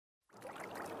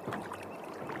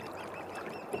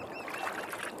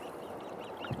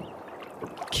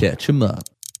Catch 'em up.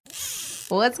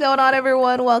 What's going on,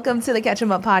 everyone? Welcome to the Catch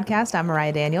 'em Up podcast. I'm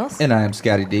Mariah Daniels. And I am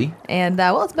Scotty D. And,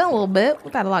 it's been a little bit.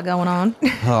 We've had a lot going on.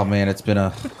 Oh, man, it's been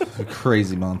a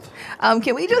crazy month.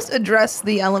 Can we just address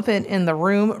the elephant in the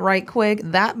room right quick?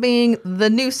 That being the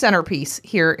new centerpiece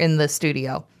here in the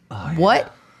studio. Oh, yeah.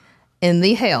 What in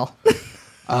the hell?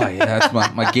 Oh, yeah, that's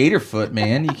my gator foot,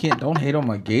 man. Don't hate on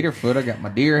my gator foot. I got my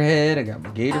deer head. I got my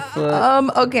gator foot.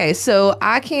 Okay, so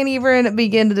I can't even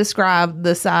begin to describe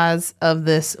the size of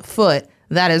this foot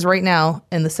that is right now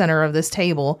in the center of this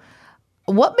table.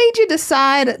 What made you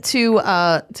decide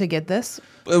to get this?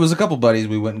 It was a couple buddies.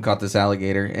 We went and caught this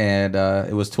alligator, and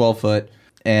it was 12 foot.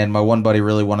 And my one buddy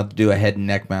really wanted to do a head and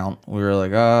neck mount. We were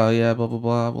like, oh, yeah, blah, blah,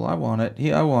 blah. Well, I want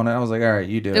it. I want it. I was like, all right,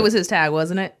 you do it. It was his tag,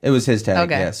 wasn't it? It was his tag,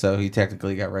 Okay. yeah. So he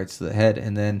technically got rights to the head.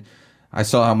 And then I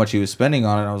saw how much he was spending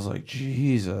on it. And I was like,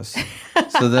 Jesus.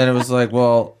 So then it was like,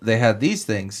 well, they had these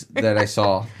things that I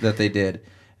saw that they did.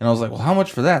 And I was like, well, how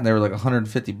much for that? And they were like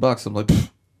 $150. I'm like,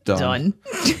 done.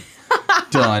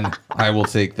 Done. I will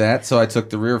take that. So I took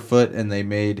the rear foot and they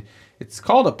made... It's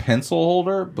called a pencil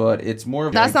holder, but it's more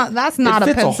of that's not a pencil holder.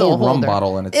 It fits a whole rum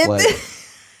bottle in its leg.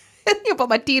 You put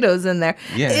my Tito's in there.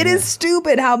 Yeah, it is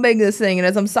stupid how big this thing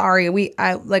is. I'm sorry.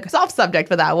 I like off subject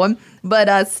for that one,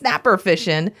 but snapper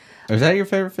fishing. Is that your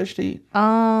favorite fish to eat?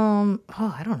 I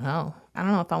don't know. I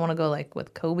don't know if I want to go like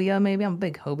with cobia. Maybe I'm a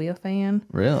big cobia fan.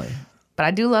 Really? But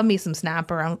I do love me some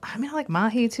snapper. I like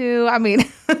mahi too. I mean,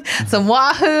 some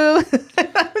wahoo.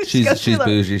 She's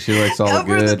bougie. She likes all the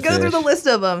good Go fish. through the list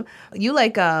of them. You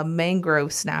like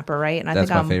mangrove snapper, right? And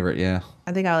That's my favorite, yeah.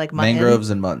 I think I like mutton.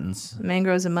 Mangroves and muttons.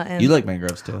 Mangroves and mutton. You like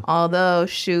mangroves too. Although,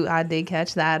 shoot, I did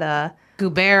catch that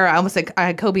Cubera. I almost like I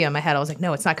had cobia in my head. I was like,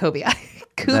 no, it's not cobia.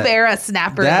 Cubera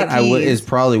snapper. That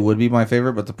would be my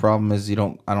favorite, but the problem is I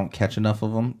don't catch enough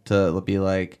of them to be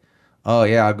like, oh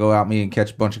yeah, I'll go out me and catch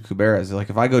a bunch of Cuberas.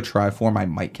 Like if I go try for them, I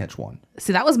might catch one.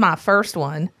 See, that was my first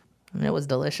one. And it was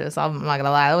delicious. I'm not gonna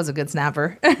lie, that was a good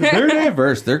snapper. They're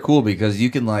diverse. They're cool because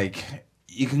you can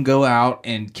go out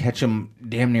and catch them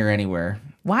damn near anywhere.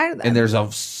 Why? And there's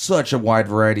such a wide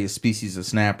variety of species of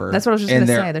snapper. That's what I was just gonna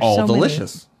say. And they're There's all so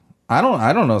delicious. Many.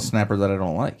 I don't know a snapper that I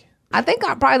don't like. I think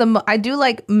I do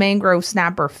like mangrove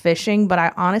snapper fishing, but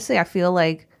I feel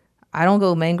like I don't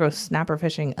go mangrove snapper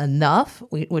fishing enough,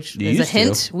 which is a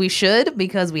hint we should,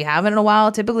 because we haven't in a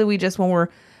while. Typically, when we're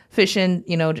fishing,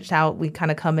 just how we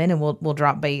kind of come in and we'll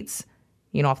drop baits,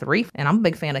 off the reef. And I'm a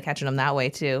big fan of catching them that way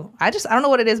too. I don't know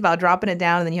what it is about dropping it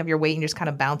down and then you have your weight and you're just kind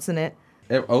of bouncing it.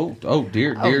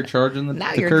 Deer charging the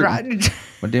now the you're curtain.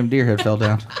 My damn deer head fell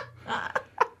down.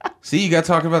 See, you got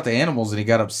talking about the animals and he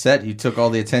got upset. You took all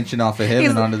the attention off of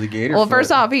him and onto the gator. Well,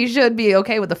 first off, he should be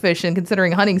okay with the fishing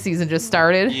considering hunting season just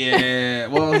started. Yeah,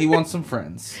 well, he wants some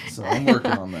friends, so I'm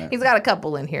working on that. He's got a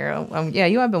couple in here. Yeah,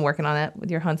 you have been working on that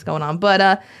with your hunts going on.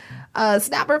 But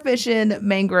snapper fishing,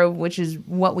 mangrove, which is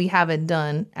what we haven't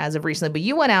done as of recently. But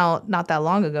you went out not that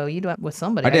long ago. You went with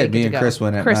somebody. I did. Me and Chris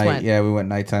went at night. Went. Yeah, we went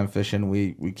nighttime fishing.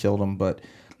 We killed them, but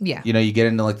yeah, you get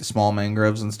into like the small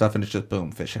mangroves and stuff, and it's just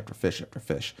boom, fish after fish after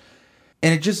fish.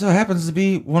 And it just so happens to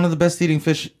be one of the best eating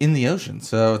fish in the ocean.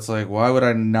 So it's like, why would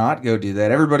I not go do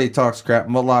that? Everybody talks crap.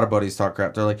 A lot of buddies talk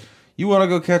crap. They're like, you want to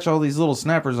go catch all these little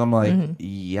snappers? I'm like,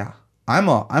 yeah. I'm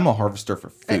a harvester for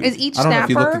food. Is each I don't know if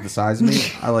you snapper- looked at the size of me.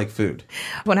 I like food.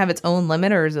 Want to have its own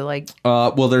limit, or is it like?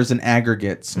 Well, there's an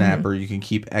aggregate snapper. You can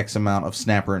keep X amount of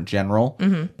snapper in general,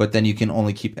 but then you can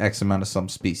only keep X amount of some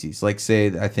species. Like say,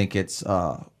 I think it's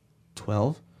 12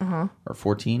 or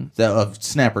 14 of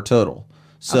snapper total.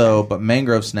 So, okay. But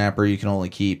mangrove snapper, you can only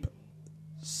keep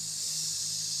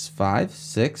 5,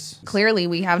 6. Clearly,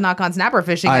 we have not gone snapper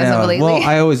fishing as of lately. Well,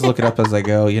 I always look it up as I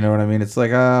go. You know what I mean? It's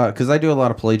like, because I do a lot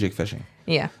of pelagic fishing.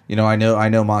 Yeah. I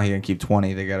know mahi can keep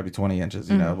 20. They got to be 20 inches,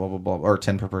 blah, blah, blah, or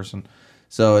 10 per person.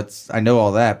 So I know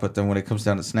all that. But then when it comes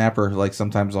down to snapper, like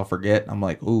sometimes I'll forget. I'm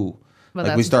like, ooh. Well,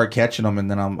 like we start catching them and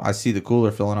then I see the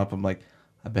cooler filling up. I'm like,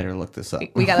 I better look this up.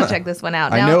 We got to check this one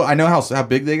out. Now, I know how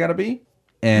big they got to be.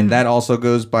 And that also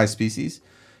goes by species.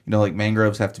 Like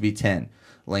mangroves have to be 10.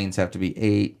 Lanes have to be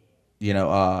 8.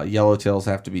 Yellowtails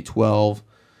have to be 12.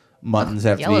 Muttons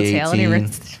have to be 18.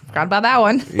 Forgot about that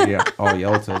one. Yeah. Oh,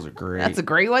 yellowtails are great. That's a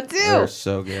great one, too. They're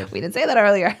so good. We didn't say that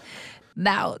earlier.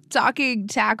 Now, talking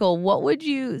tackle, what would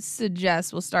you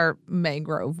suggest? We'll start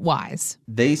mangrove-wise.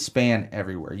 They span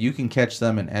everywhere. You can catch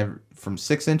them from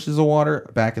 6 inches of water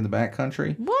back in the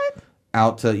backcountry. What?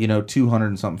 Out to, 200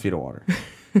 and something feet of water.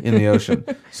 In the ocean.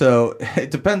 So it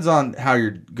depends on how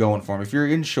you're going for them. If you're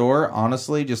inshore,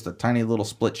 honestly, just a tiny little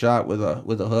split shot with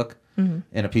a hook and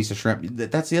a piece of shrimp.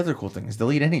 That's the other cool thing is they'll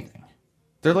eat anything.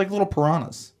 They're like little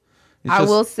piranhas. I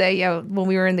will say, yeah, when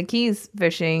we were in the Keys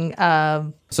fishing,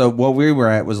 so what we were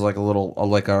at was like a little,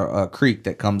 like a creek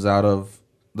that comes out of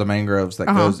the mangroves that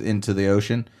goes into the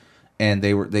ocean, and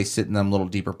they sit in them little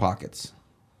deeper pockets.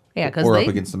 Yeah, because or up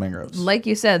against the mangroves. Like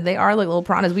you said, they are like little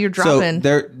piranhas. We were dropping.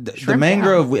 So the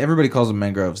mangrove. Everybody calls them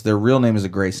mangroves. Their real name is a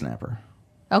gray snapper.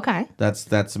 Okay. That's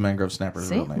the mangrove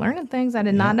snapper's real name. Learning things I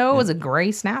did not know it was a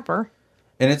gray snapper.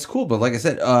 And it's cool, but like I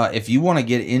said, if you want to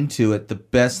get into it, the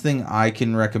best thing I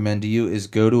can recommend to you is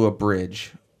go to a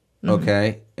bridge,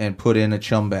 okay, and put in a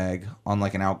chum bag on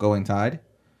like an outgoing tide,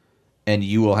 and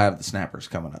you will have the snappers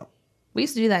coming up. We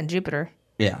used to do that in Jupiter.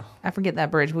 Yeah. I forget that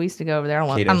bridge. We used to go over there. I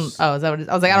don't Cato's. is that what it is?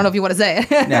 I was like, I don't know if you want to say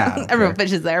it. Nah, everyone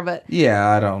fishes there, but yeah,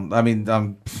 I don't. I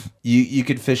mean, you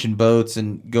could fish in boats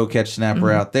and go catch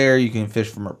snapper out there. You can fish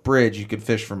from a bridge. You can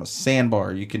fish from a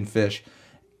sandbar. You can fish.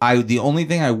 The only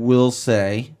thing I will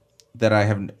say that I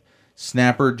have,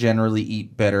 snapper generally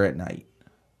eat better at night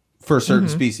for certain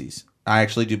species. I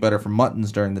actually do better for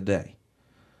muttons during the day,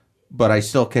 but I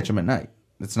still catch them at night.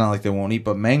 It's not like they won't eat,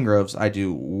 but mangroves, I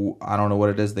do. I don't know what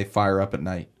it is. They fire up at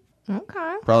night.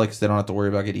 okay. Probably because they don't have to worry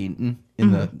about getting eaten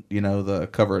in the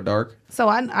cover of dark. So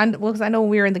because I know when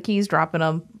we were in the Keys dropping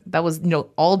them, that was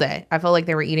all day. I felt like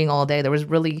they were eating all day. There was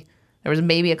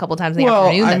maybe a couple times in the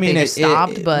afternoon that they just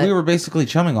stopped. But we were basically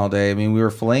chumming all day. I mean, we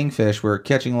were filleting fish. We were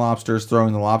catching lobsters,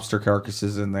 throwing the lobster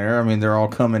carcasses in there. I mean, they're all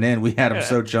coming in. We had them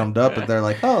so chummed up, but they're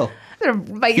like, oh.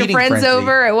 Invite your friends frenzy.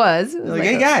 Over. It was like,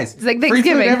 hey guys, it's like free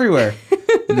Thanksgiving food everywhere.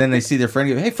 And then they see their friend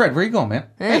go, hey Fred, where you going, man?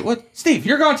 Hey, what? Steve,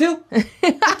 you're going too?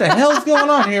 What the hell's going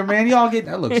on here, man? Y'all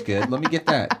that looks good. Let me get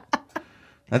that.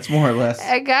 That's more or less.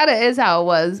 I got it. Is how it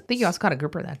was. I think you also caught a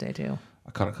grouper that day too.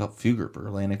 I caught a few grouper.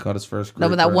 Landon caught his first grouper. No,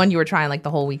 but that one you were trying like the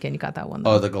whole weekend. You caught that one.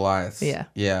 Though. Oh, the Goliaths. Yeah.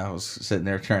 Yeah, I was sitting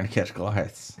there trying to catch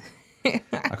Goliaths.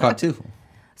 I caught two.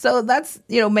 So that's,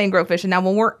 mangrove fishing. Now,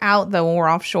 when we're out, though, when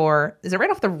we're offshore, is it right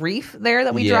off the reef there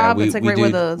that we drop? It's like right where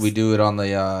the... We do it on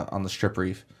the strip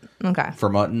reef. Okay. For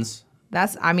muttons.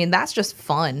 That's just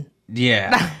fun.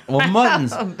 Yeah. Well,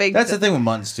 muttons, that's the thing with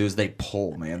muttons, too, is they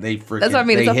pull, man. They freaking... That's what I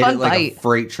mean. It's a fun like a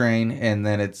freight train, and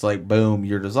then it's like, boom,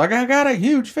 you're just like, I got a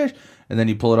huge fish. And then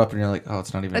you pull it up, and you're like, oh,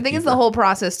 it's not even I think it's the whole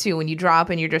process, too, when you drop,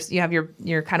 and you have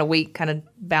your kind of weight kind of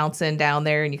bouncing down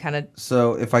there, and you kind of...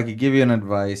 So, if I could give you an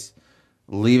advice...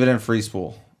 Leave it in free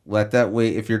spool. Let that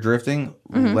weight, if you're drifting,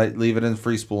 leave it in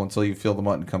free spool until you feel the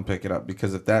mutton come pick it up.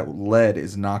 Because if that lead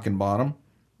is knocking bottom...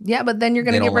 Yeah, but then you're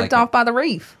going to get ripped off by the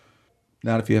reef.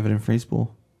 Not if you have it in free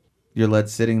spool. Your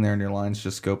lead's sitting there and your line's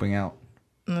just scoping out.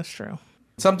 That's true.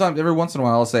 Sometimes, every once in a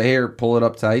while, I'll say, here, pull it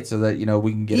up tight so that,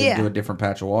 we can get into a different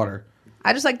patch of water.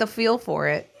 I just like the feel for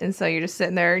it. And so you're just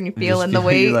sitting there and you're feeling the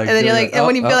weight. And then you're like, and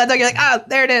when you feel that, you're like, oh,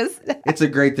 there it is. It's a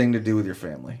great thing to do with your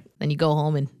family. Then you go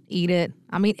home and eat it.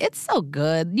 I mean, it's so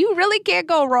good. You really can't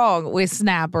go wrong with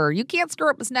snapper. You can't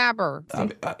screw up a snapper. To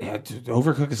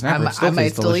overcook a snapper, I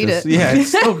might still eat it. Yeah, it's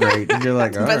still great. And you're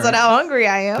like, depends on how hungry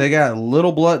I am. They got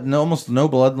little blood, almost no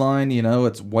bloodline.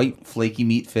 It's white, flaky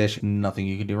meat fish. Nothing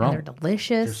you can do wrong. And they're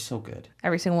delicious. They're so good.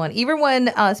 Every single one. Even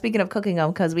when, speaking of cooking them,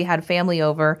 because we had family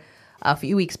over a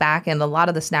few weeks back, and a lot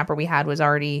of the snapper we had was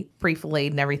already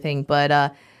pre-filleted and everything,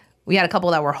 but we had a couple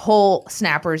that were whole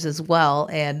snappers as well,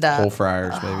 and whole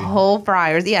fryers, baby. Whole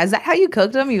fryers. Yeah, is that how you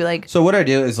cooked them? You like? So what I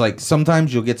do is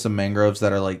sometimes you'll get some mangroves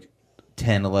that are like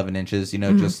 10, 11 inches,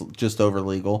 just over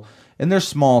legal, and they're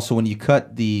small. So when you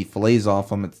cut the fillets off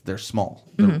them, they're small.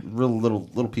 They're real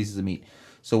little pieces of meat.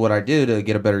 So what I do to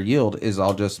get a better yield is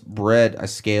I'll just I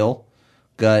scale,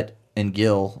 gut, and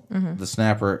gill the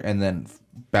snapper, and then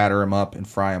batter them up and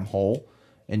fry them whole,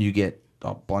 and you get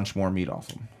a bunch more meat off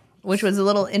them. Which was a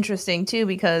little interesting too,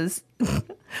 because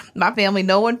my family,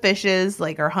 no one fishes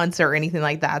or hunts or anything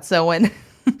like that. So when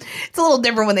it's a little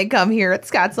different when they come here.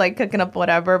 Scott's cooking up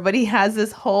whatever, but he has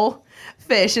this whole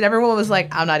fish, and everyone was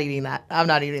like, I'm not eating that. I'm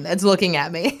not eating that. It's looking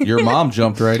at me. Your mom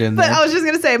jumped right in there. But I was just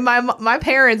going to say, my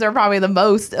parents are probably the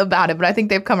most about it, but I think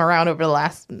they've come around over the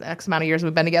last X amount of years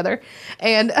we've been together.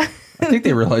 And I think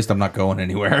they realized I'm not going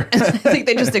anywhere. I think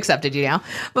they just accepted you now.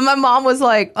 But my mom was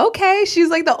like, okay. She's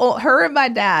like, her and my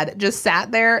dad just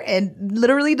sat there and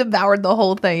literally devoured the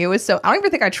whole thing. It was so, I don't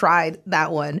even think I tried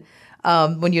that one.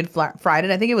 When you had fried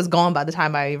it, I think it was gone by the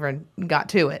time I even got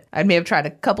to it. I may have tried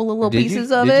a couple of little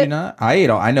pieces of it. Did you not? I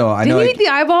ate all. I know. Did you eat the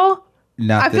eyeball?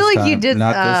 Not. I feel like you did.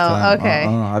 Not this time. Okay.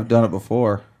 I've done it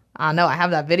before. I know. I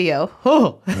have that video.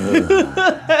 Oh,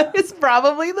 it's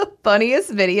probably the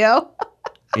funniest video.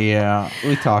 Yeah,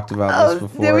 we talked about this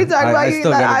before. Did we talk about you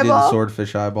eating that eyeball? I still got to do the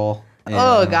swordfish eyeball.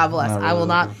 Oh, God bless. I will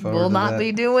not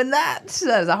be doing that.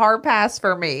 That is a hard pass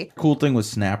for me. Cool thing with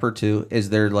snapper too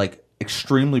is they're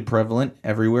extremely prevalent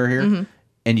everywhere here,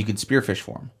 and you can spearfish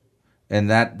for them. And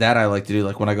that I like to do.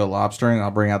 Like when I go lobstering, I'll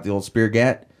bring out the old spear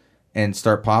gat and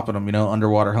start popping them,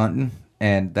 underwater hunting.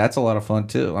 And that's a lot of fun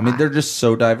too. I mean, they're just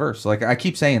so diverse. Like I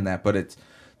keep saying that, but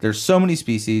there's so many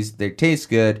species. They taste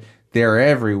good. They're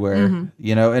everywhere, and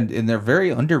they're very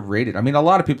underrated. I mean, a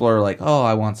lot of people are like, "Oh,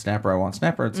 I want snapper."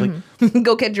 It's like,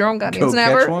 go catch your own goddamn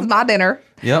snapper. It's my dinner.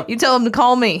 Yep. You tell them to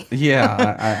call me.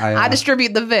 Yeah, I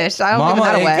distribute the fish. I don't Mama give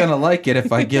that away. ain't gonna like it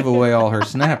if I give away all her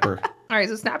snapper. All right,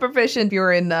 so snapper fishing, if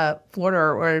you're in Florida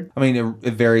or... I mean,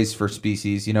 it varies for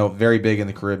species, very big in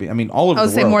the Caribbean. I mean, all over the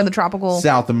world. I would say more in the tropical...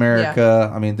 South America.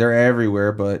 Yeah. I mean, they're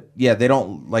everywhere, but yeah, they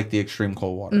don't like the extreme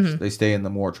cold waters. They stay in the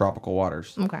more tropical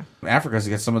waters. Okay. Africa's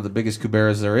got some of the biggest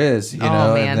cuberas there is,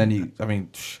 man. And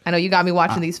then I know you got me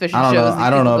watching these fishing shows. I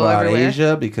don't know about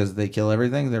Asia because they kill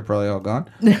everything. They're probably all gone.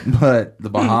 But the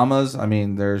Bahamas, I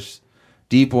mean, there's...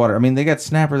 deep water. I mean, they got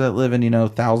snapper that live in,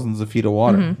 thousands of feet of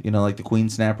water. Like the queen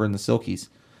snapper and the silkies.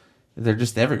 They're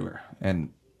just everywhere.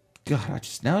 And God,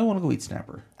 now I want to go eat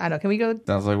snapper. I know. Can we go?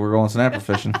 Sounds like we're going snapper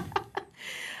fishing.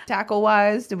 Tackle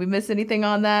wise, did we miss anything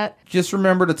on that? Just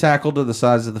remember to tackle to the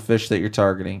size of the fish that you're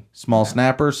targeting. Small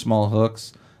snapper, small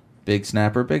hooks. Big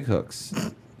snapper, big hooks.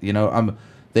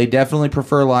 They definitely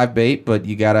prefer live bait, but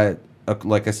you gotta,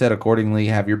 like I said, accordingly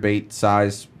have your bait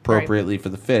size appropriately for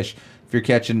the fish. If you're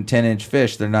catching 10-inch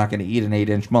fish, they're not going to eat an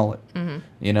 8-inch mullet. They're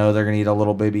going to eat a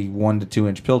little baby 1 to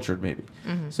 2-inch pilchard maybe.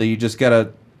 So you just got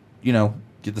to,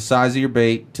 get the size of your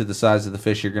bait to the size of the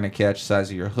fish you're going to catch, size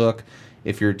of your hook.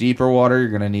 If you're deeper water, you're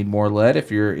going to need more lead.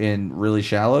 If you're in really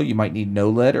shallow, you might need no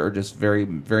lead or just very,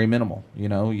 very minimal. You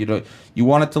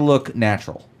want it to look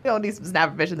natural. We'll do some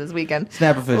snapper fishing this weekend.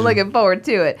 Snapper fishing. We're looking forward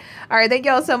to it. All right. Thank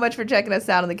you all so much for checking us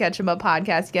out on the Catch 'em Up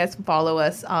podcast. You guys can follow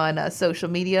us on social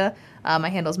media. My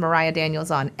handle's Mariah Daniels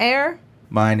on air.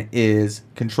 Mine is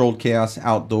Controlled Chaos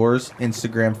Outdoors,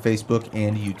 Instagram, Facebook,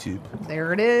 and YouTube.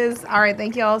 There it is. All right.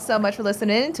 Thank you all so much for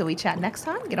listening. Until we chat next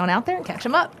time, get on out there and catch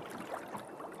 'em up.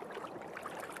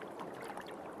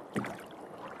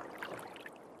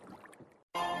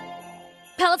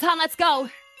 Peloton, let's go.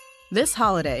 This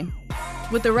holiday,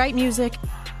 with the right music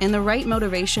and the right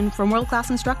motivation from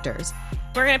world-class instructors,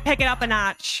 we're going to pick it up a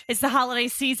notch. It's the holiday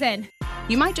season.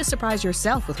 You might just surprise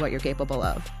yourself with what you're capable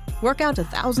of. Work out to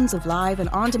thousands of live and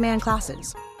on-demand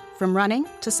classes, from running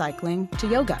to cycling to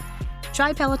yoga.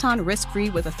 Try Peloton risk-free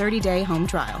with a 30-day home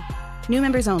trial. New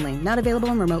members only, not available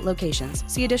in remote locations.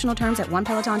 See additional terms at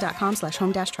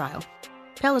onepeloton.com/home-trial.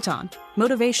 Peloton,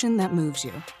 motivation that moves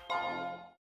you.